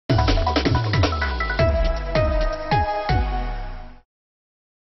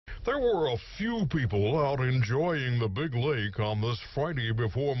There were a few people out enjoying the big lake on this Friday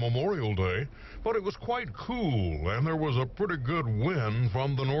before Memorial Day, but it was quite cool and there was a pretty good wind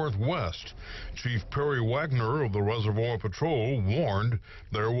from the northwest. Chief Perry Wagner of the Reservoir Patrol warned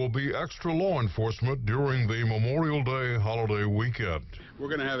there will be extra law enforcement during the Memorial Day holiday weekend. We're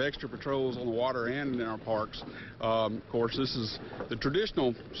going to have extra patrols on the water and in our parks. Of course, this is the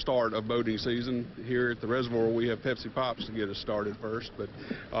traditional start of boating season. Here at the Reservoir, we have Pepsi Pops to get us started first, but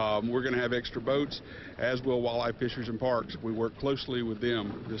we're going to have extra boats, as will walleye fishers and parks. We work closely with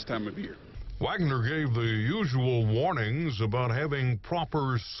them this time of year. Wagner gave the usual warnings about having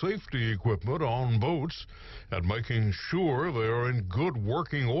proper safety equipment on boats and making sure they are in good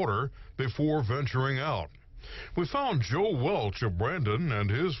working order before venturing out. We found Joe Welch of Brandon and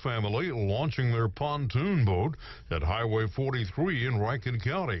his family launching their pontoon boat at Highway 43 in Rankin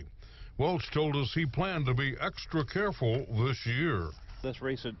County. Welch told us he planned to be extra careful this year. This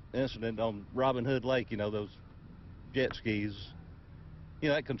recent incident on Robin Hood Lake, those jet skis,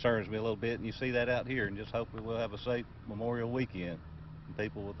 that concerns me a little bit, and you see that out here, and just hopefully we'll have a safe Memorial weekend.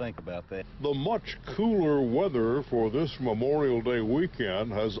 People will think about that. The much cooler weather for this Memorial Day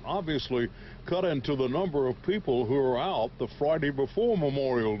weekend has obviously cut into the number of people who are out the Friday before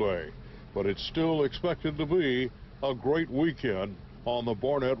Memorial Day, but it's still expected to be a great weekend on the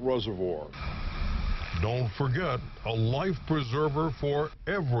Barnett Reservoir. Don't forget, a life preserver for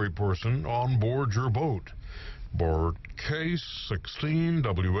every person on board your boat. Bert Case, 16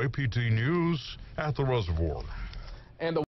 WAPT News at the Reservoir. And the